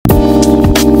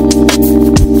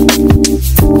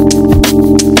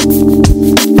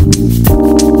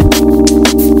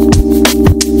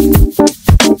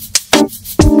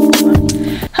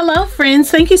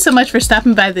friends, thank you so much for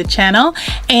stopping by the channel,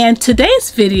 and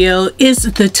today's video is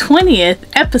the 20th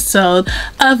episode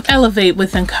of Elevate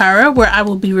with Ankara, where I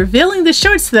will be revealing the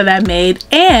shorts that I made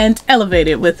and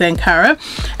elevated with Ankara.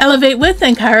 Elevate with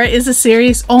Ankara is a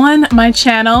series on my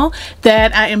channel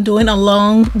that I am doing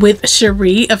along with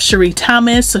Sheree of Sheree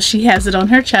Thomas, so she has it on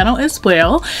her channel as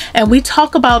well, and we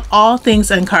talk about all things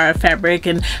Ankara fabric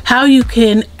and how you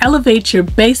can elevate your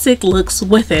basic looks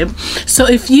with it. So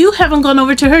if you haven't gone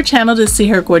over to her channel to see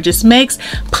her gorgeous makes,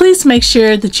 please make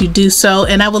sure that you do so,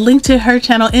 and I will link to her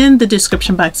channel in the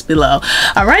description box below.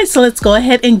 Alright, so let's go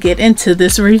ahead and get into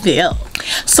this reveal.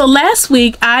 So last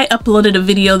week I uploaded a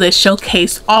video that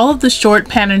showcased all of the short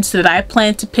patterns that I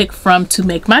plan to pick from to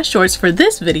make my shorts for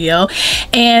this video,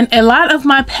 and a lot of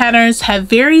my patterns have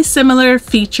very similar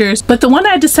features, but the one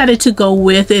I decided to go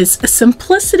with is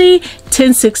Simplicity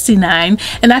 1069,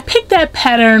 and I picked that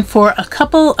pattern for a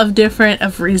couple of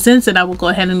different reasons, and I will go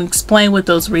ahead and explain what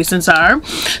those reasons are.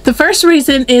 The first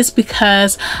reason is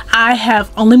because I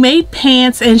have only made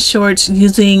pants and shorts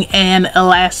using an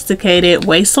elasticated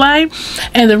waistline,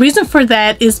 and the reason for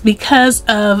that is because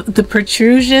of the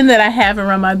protrusion that I have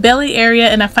around my belly area,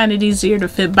 and I find it easier to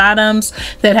fit bottoms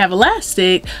that have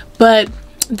elastic. But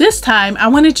this time I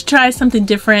wanted to try something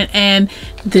different, and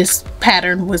this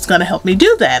pattern was going to help me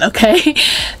do that. Okay,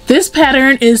 this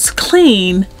pattern is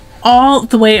clean all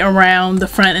the way around the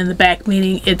front and the back,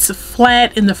 meaning it's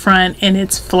flat in the front and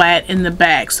it's flat in the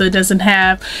back, so it doesn't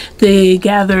have the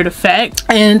gathered effect.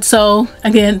 And so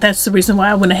again, that's the reason why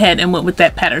I went ahead and went with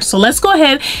that pattern. So let's go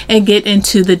ahead and get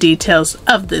into the details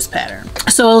of this pattern.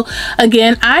 So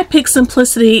again, I picked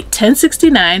Simplicity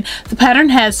 1069. The pattern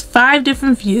has 5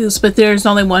 different views, but there's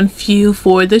only one view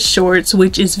for the shorts,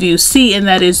 which is view C, and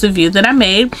that is the view that I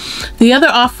made. The other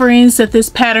offerings that this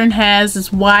pattern has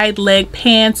is wide leg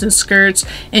pants and skirts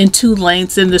in 2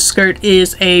 lengths, and the skirt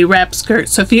is a wrap skirt.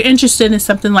 So if you're interested in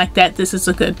something like that, this is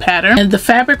a good pattern. And the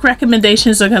fabric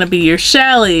recommendations are going to be your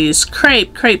chalets,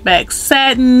 crepe back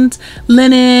satins,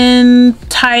 linen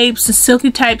types,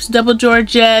 silky types, double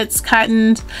georgettes,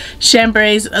 cotton,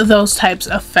 chambrays, those types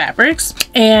of fabrics.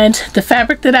 And the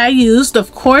fabric that I used,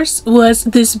 of course, was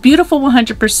this beautiful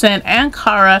 100%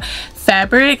 Ankara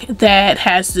fabric that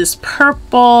has this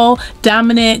purple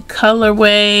dominant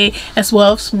colorway, as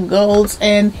well as some golds,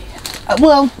 and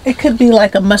well, it could be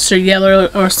like a mustard yellow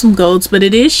or some golds, but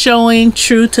it is showing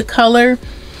true to color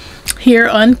here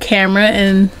on camera,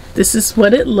 and this is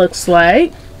what it looks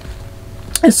like.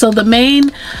 And so the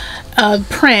main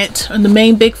print, or the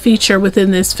main big feature within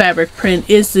this fabric print,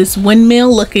 is this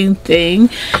windmill looking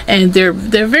thing, and they're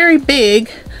very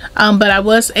big. But I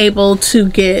was able to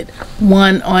get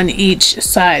one on each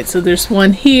side. So there's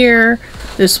one here,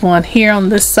 there's one here on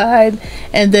this side,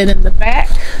 and then in the back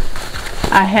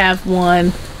I have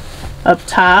one up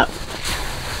top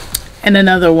and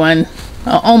another one,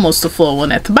 almost a full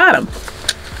one at the bottom.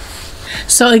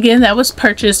 So again, that was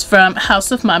purchased from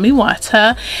House of Mami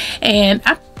Wata, and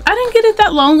I didn't get it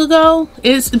that long ago.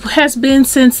 It has been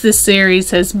since this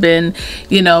series has been,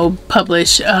 you know,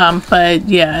 published, but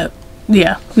yeah,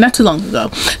 not too long ago.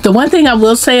 The one thing I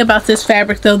will say about this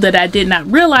fabric though that I did not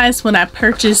realize when I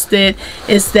purchased it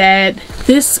is that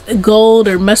this gold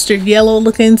or mustard yellow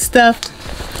looking stuff,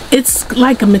 it's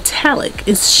like a metallic.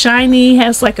 It's shiny,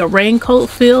 has like a raincoat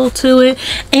feel to it,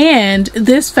 and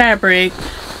this fabric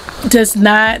does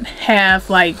not have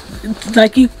like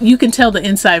you can tell the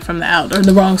inside from the out, or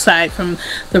the wrong side from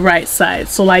the right side.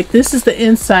 So like, this is the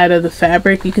inside of the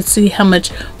fabric. You can see how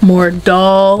much more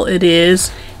dull it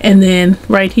is, and then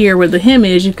right here where the hem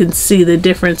is, you can see the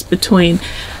difference between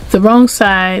the wrong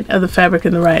side of the fabric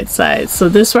and the right side. So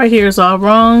this right here is all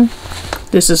wrong,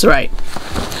 this is right.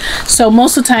 So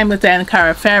most of the time with the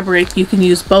Ankara fabric, you can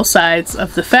use both sides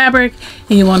of the fabric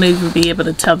and you won't even be able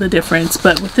to tell the difference.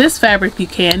 But with this fabric you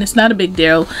can. It's not a big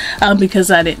deal because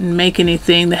I didn't make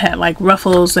anything that had like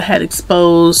ruffles, that had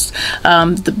exposed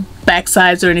the back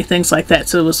sides or anything like that,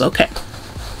 so it was okay.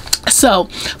 So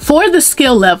for the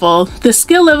skill level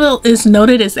is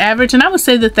noted as average, and I would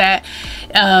say that that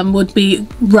would be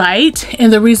right,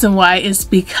 and the reason why is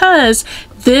because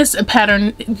this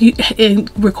pattern,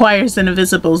 it requires an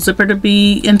invisible zipper to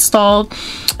be installed,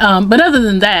 but other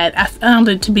than that, I found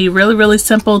it to be really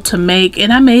simple to make,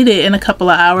 and I made it in a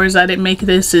couple of hours. I didn't make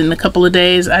this in a couple of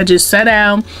days. I just sat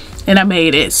down, and I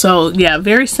made it. So yeah,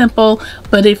 very simple,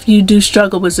 but if you do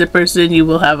struggle with zippers, then you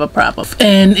will have a problem.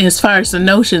 And as far as the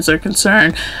notions are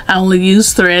concerned, I only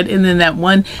used thread and then that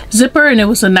one zipper, and it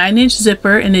was a 9-inch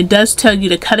zipper, and it does tell you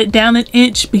to cut it down an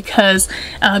inch because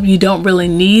you don't really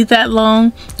need that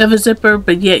long of a zipper,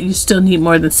 but yet you still need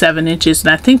more than 7 inches.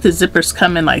 And I think the zippers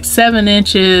come in like 7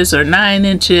 inches or 9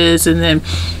 inches, and then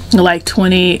like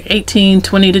 18,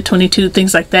 20 to 22,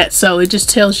 things like that. So it just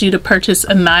tells you to purchase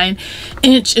a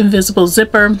 9-inch invisible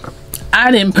zipper.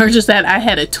 I didn't purchase that. I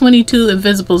had a 22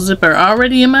 invisible zipper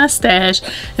already in my stash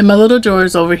in my little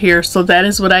drawers over here, so that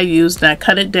is what I used. And I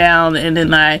cut it down, and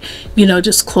then I, you know,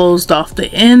 just closed off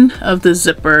the end of the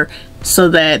zipper so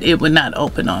that it would not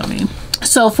open on me.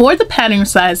 So for the pattern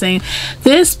sizing,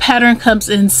 this pattern comes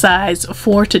in size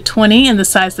 4 to 20, and the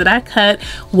size that I cut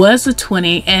was a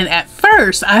 20. And at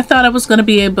first I thought I was going to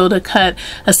be able to cut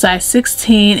a size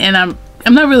 16, and I'm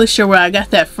not really sure where I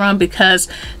got that from, because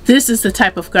this is the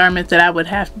type of garment that I would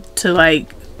have to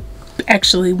like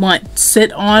actually want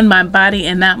sit on my body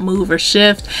and not move or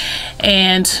shift,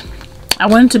 and I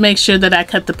wanted to make sure that I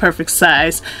cut the perfect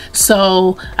size.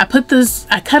 So I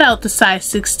cut out the size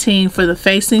 16 for the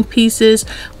facing pieces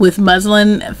with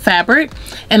muslin fabric,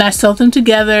 and I sewed them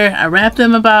together. I wrapped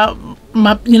them about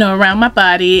my, around my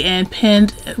body, and pinned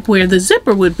where the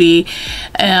zipper would be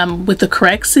with the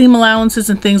correct seam allowances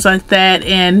and things like that.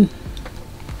 And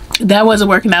that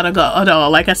wasn't working out at all.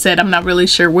 Like I said, I'm not really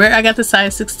sure where I got the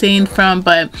size 16 from,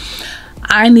 but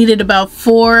I needed about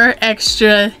 4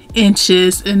 extra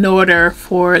inches in order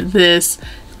for this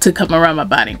to come around my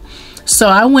body. So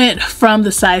I went from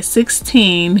the size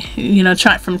 16,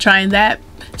 from trying that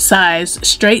size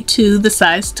straight to the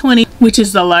size 20, which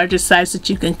is the largest size that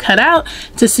you can cut out,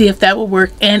 to see if that would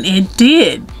work. And it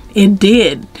did. It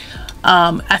did.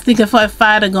 I think if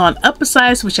I'd have gone up a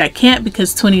size, which I can't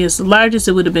because 20 is the largest,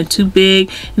 it would have been too big,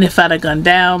 and if I'd have gone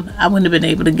down, I wouldn't have been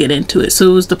able to get into it.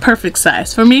 So it was the perfect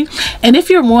size for me. And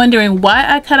if you're wondering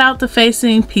why I cut out the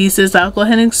facing pieces, I'll go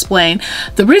ahead and explain.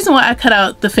 The reason why I cut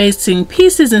out the facing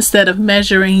pieces instead of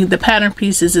measuring the pattern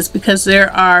pieces is because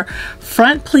there are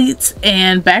front pleats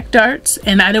and back darts,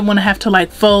 and I didn't want to have to like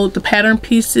fold the pattern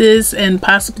pieces and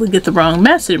possibly get the wrong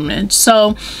measurement.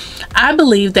 So I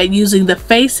believe that using the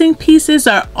facing pieces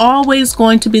are always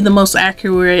going to be the most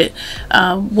accurate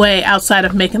way, outside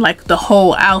of making like the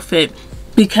whole outfit,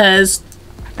 because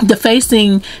the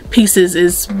facing pieces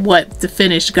is what the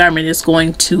finished garment is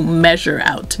going to measure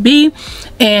out to be.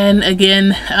 And again,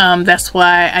 that's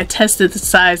why I tested the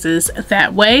sizes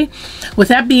that way. With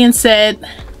that being said,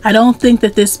 I don't think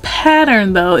that this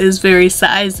pattern though is very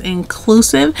size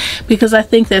inclusive, because I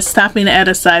think that stopping at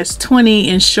a size 20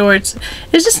 in shorts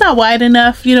is just not wide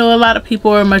enough. A lot of people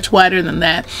are much wider than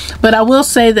that. But I will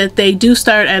say that they do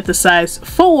start at the size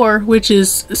 4, which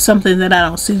is something that I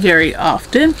don't see very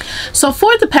often. So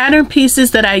for the pattern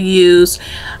pieces that I use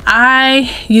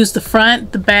the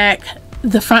front, the back,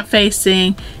 the front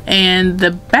facing, and the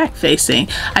back facing.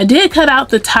 I did cut out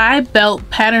the tie belt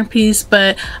pattern piece,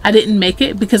 but I didn't make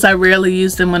it because I rarely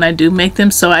use them when I do make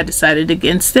them, so I decided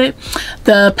against it.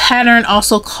 The pattern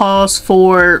also calls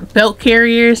for belt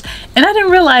carriers, and I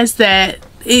didn't realize that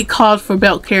it called for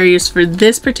belt carriers for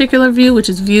this particular view, which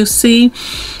is view C.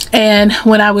 And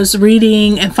when I was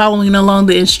reading and following along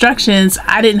the instructions,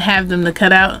 I didn't have them to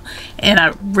cut out, and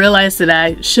I realized that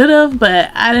I should have,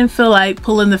 but I didn't feel like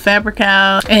pulling the fabric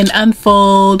out and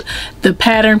unfold the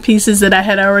pattern pieces that I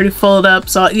had already folded up.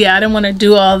 So yeah, I didn't want to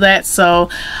do all that, so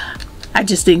I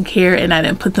just didn't care and I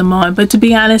didn't put them on. But to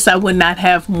be honest, I would not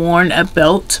have worn a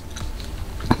belt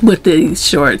with these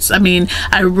shorts. I mean,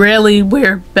 I rarely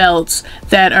wear belts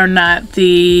that are not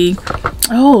the,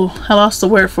 oh, I lost the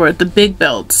word for it, the big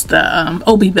belts, the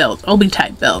OB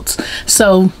type belts.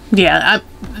 So yeah,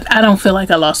 I don't feel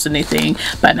like I lost anything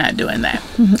by not doing that.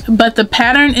 But the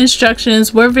pattern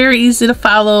instructions were very easy to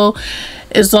follow.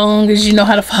 As long as you know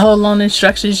how to follow along the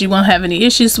instructions, you won't have any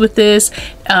issues with this.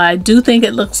 I do think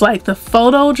it looks like the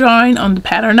photo drawing on the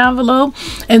pattern envelope.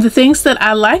 And the things that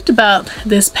I liked about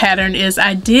this pattern is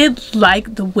I did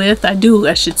like the width.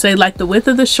 I should say like the width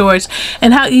of the shorts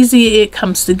and how easy it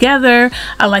comes together.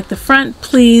 I like the front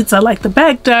pleats, I like the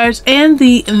back darts, and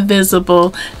the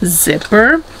invisible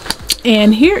zipper.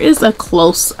 And here is a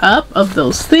close-up of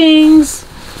those things.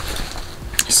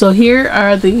 So here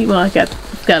are the, well, I got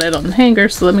it on the hanger,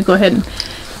 so let me go ahead and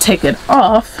take it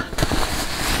off.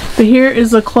 But here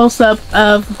is a close-up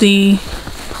of the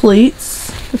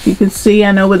pleats. If you can see,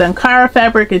 I know with Ankara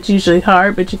fabric it's usually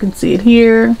hard, but you can see it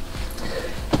here.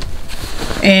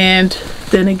 And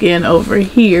then again over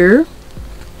here.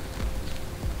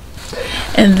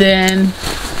 And then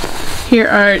Here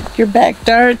are your back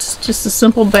darts, just a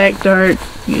simple back dart.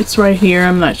 It's right here.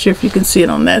 I'm not sure if you can see it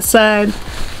on that side.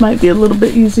 Might be a little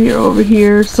bit easier over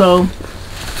here. So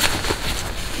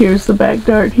here's the back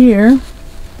dart here.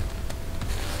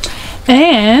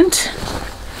 And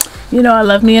you know, I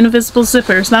love me an invisible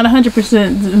zipper. It's not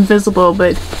 100% invisible,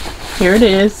 but here it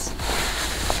is.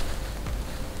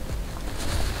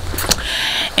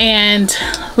 And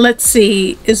let's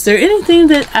see, is there anything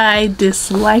that I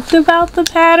disliked about the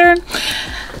pattern?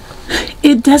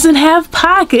 It doesn't have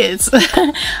pockets.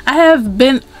 I have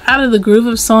been out of the groove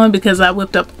of sewing because I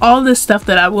whipped up all this stuff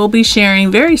that I will be sharing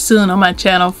very soon on my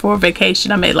channel for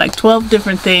vacation. I made like 12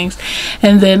 different things,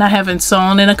 and then I haven't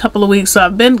sewn in a couple of weeks, so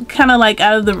I've been kind of like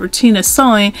out of the routine of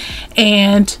sewing,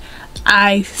 and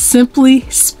I simply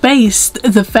spaced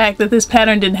the fact that this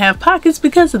pattern didn't have pockets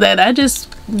because of that. I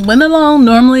just went along.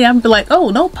 Normally I'd be like, oh,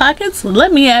 no pockets?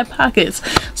 Let me add pockets.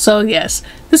 So yes,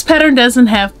 this pattern doesn't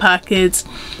have pockets,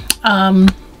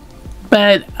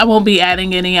 but I won't be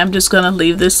adding any. I'm just going to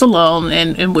leave this alone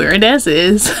and wear it as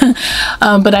is.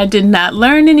 But I did not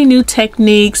learn any new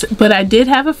techniques, but I did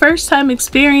have a first time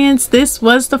experience. This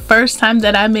was the first time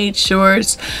that I made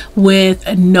shorts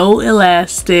with no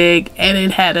elastic and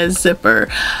it had a zipper.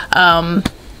 I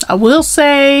will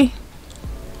say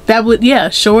that would, yeah,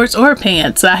 shorts or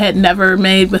pants I had never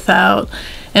made without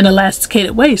an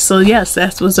elasticated waist. So yes,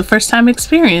 that was the first time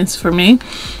experience for me.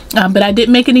 But I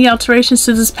didn't make any alterations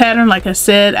to this pattern. Like I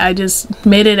said, I just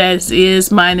made it as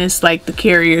is, minus like the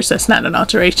carriers. That's not an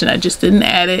alteration. I just didn't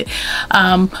add it.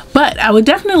 But I would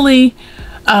definitely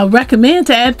recommend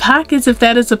to add pockets if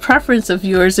that is a preference of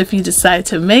yours. If you decide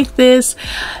to make this,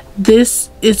 this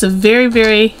is a very,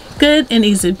 very good and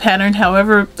easy pattern.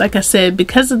 However, like I said,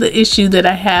 because of the issue that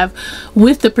I have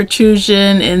with the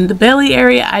protrusion in the belly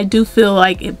area, I do feel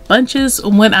like it bunches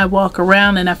when I walk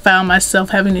around, and I found myself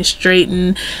having to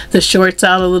straighten the shorts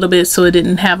out a little bit so it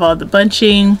didn't have all the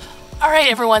bunching. All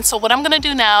right, everyone, so what I'm going to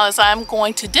do now is I'm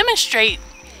going to demonstrate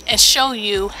and show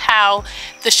you how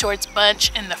the shorts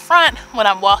bunch in the front when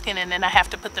I'm walking, and then I have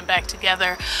to put them back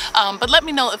together. But let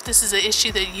me know if this is an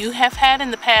issue that you have had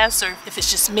in the past, or if it's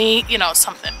just me, you know,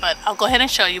 something. But I'll go ahead and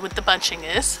show you what the bunching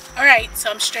is. All right, so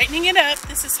I'm straightening it up.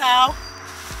 This is how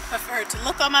I prefer it to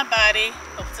look on my body.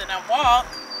 But then I walk,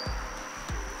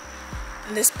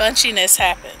 and this bunchiness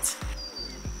happens.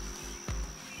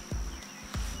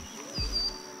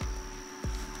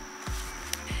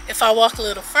 If I walk a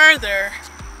little further,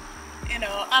 you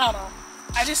know, I don't know.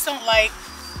 I just don't like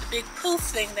the big poof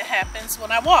thing that happens when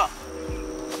I walk.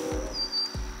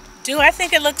 Do I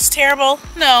think it looks terrible?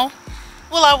 No.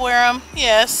 Will I wear them?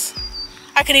 Yes.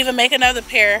 I can even make another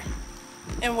pair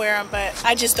and wear them, but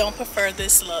I just don't prefer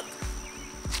this look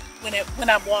when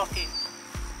I'm walking.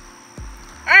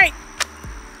 Alright,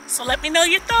 so let me know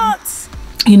your thoughts.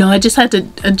 You know, I just had to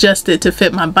adjust it to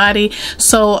fit my body.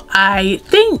 So I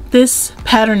think this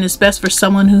pattern is best for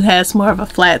someone who has more of a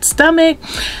flat stomach.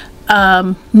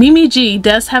 Mimi G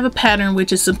does have a pattern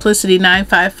which is Simplicity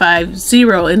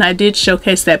 9550, and I did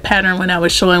showcase that pattern when I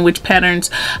was showing which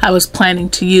patterns I was planning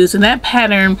to use, and that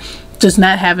pattern does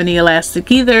not have any elastic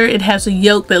either. It has a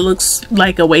yoke that looks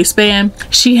like a waistband.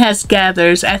 She has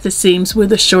gathers at the seams where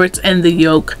the shorts and the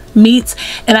yoke meets,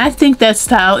 and I think that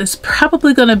style is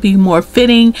probably going to be more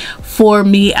fitting for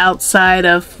me outside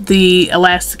of the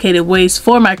elasticated waist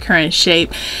for my current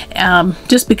shape,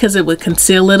 just because it would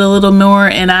conceal it a little more,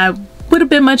 and I would have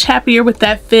been much happier with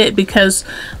that fit because,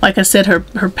 like I said, her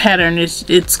pattern is,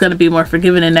 it's going to be more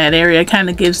forgiving in that area. It kind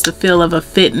of gives the feel of a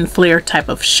fit and flare type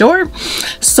of short.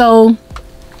 So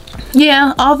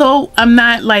yeah, although I'm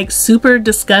not like super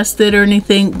disgusted or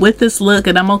anything with this look,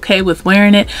 and I'm okay with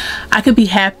wearing it, I could be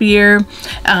happier,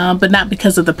 but not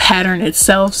because of the pattern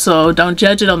itself. So don't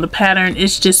judge it on the pattern.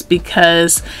 It's just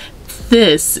because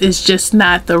this is just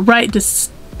not the right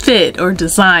fit or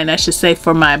design, I should say,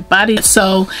 for my body.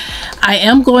 So I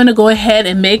am going to go ahead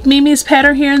and make Mimi's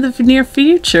pattern here in the near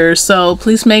future, so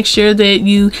please make sure that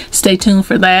you stay tuned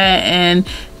for that, and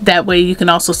that way you can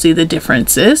also see the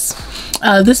differences.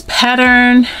 This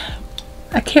pattern,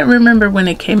 I can't remember when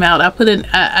it came out. I put it,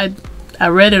 I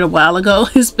read it a while ago.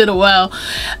 It's been a while,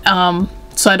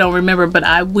 so I don't remember, but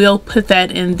I will put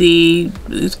that in the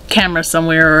camera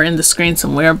somewhere or in the screen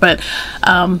somewhere. But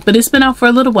it's been out for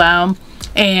a little while,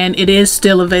 and it is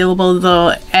still available though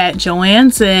at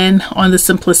Joann's and on the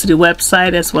Simplicity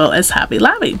website, as well as Hobby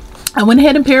Lobby. I went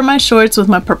ahead and paired my shorts with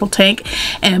my purple tank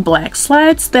and black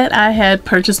slides that I had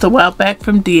purchased a while back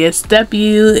from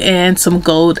DSW, and some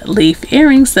gold leaf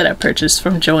earrings that I purchased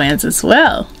from Joann's as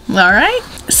well. Alright,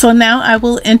 so now I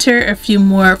will enter a few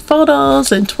more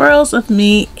photos and twirls of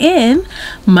me in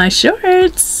my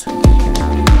shorts.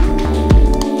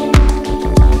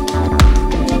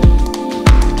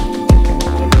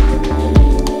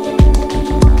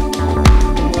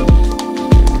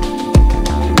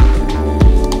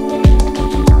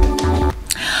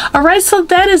 Alright, so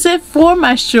that is it for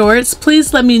my shorts.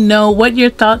 Please let me know what your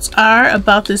thoughts are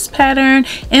about this pattern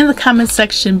in the comment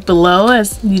section below.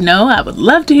 As you know, I would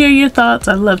love to hear your thoughts.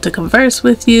 I'd love to converse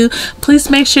with you. Please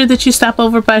make sure that you stop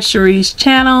over by Sheree's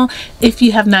channel if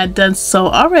you have not done so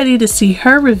already to see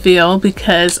her reveal,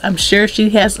 because I'm sure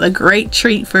she has a great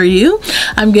treat for you.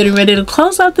 I'm getting ready to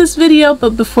close out this video,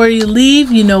 but before you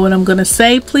leave, you know what I'm going to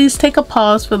say. Please take a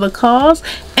pause for the cause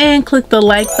and click the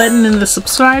like button and the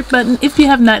subscribe button if you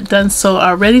have not done so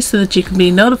already, so that you can be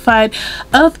notified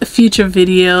of future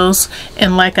videos.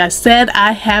 And like I said,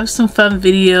 I have some fun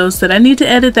videos that I need to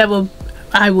edit that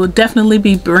I will definitely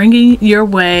be bringing your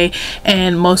way,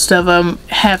 and most of them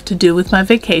have to do with my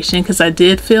vacation, because I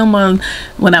did film on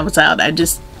when I was out. I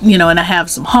just, you know, and I have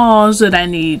some hauls that I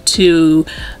need to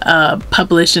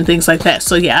publish and things like that.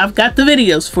 So yeah, I've got the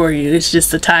videos for you. It's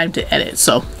just the time to edit.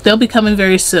 So they'll be coming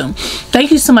very soon.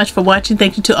 Thank you so much for watching.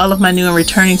 Thank you to all of my new and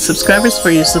returning subscribers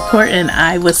for your support, and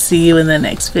I will see you in the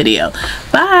next video.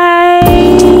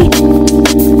 Bye!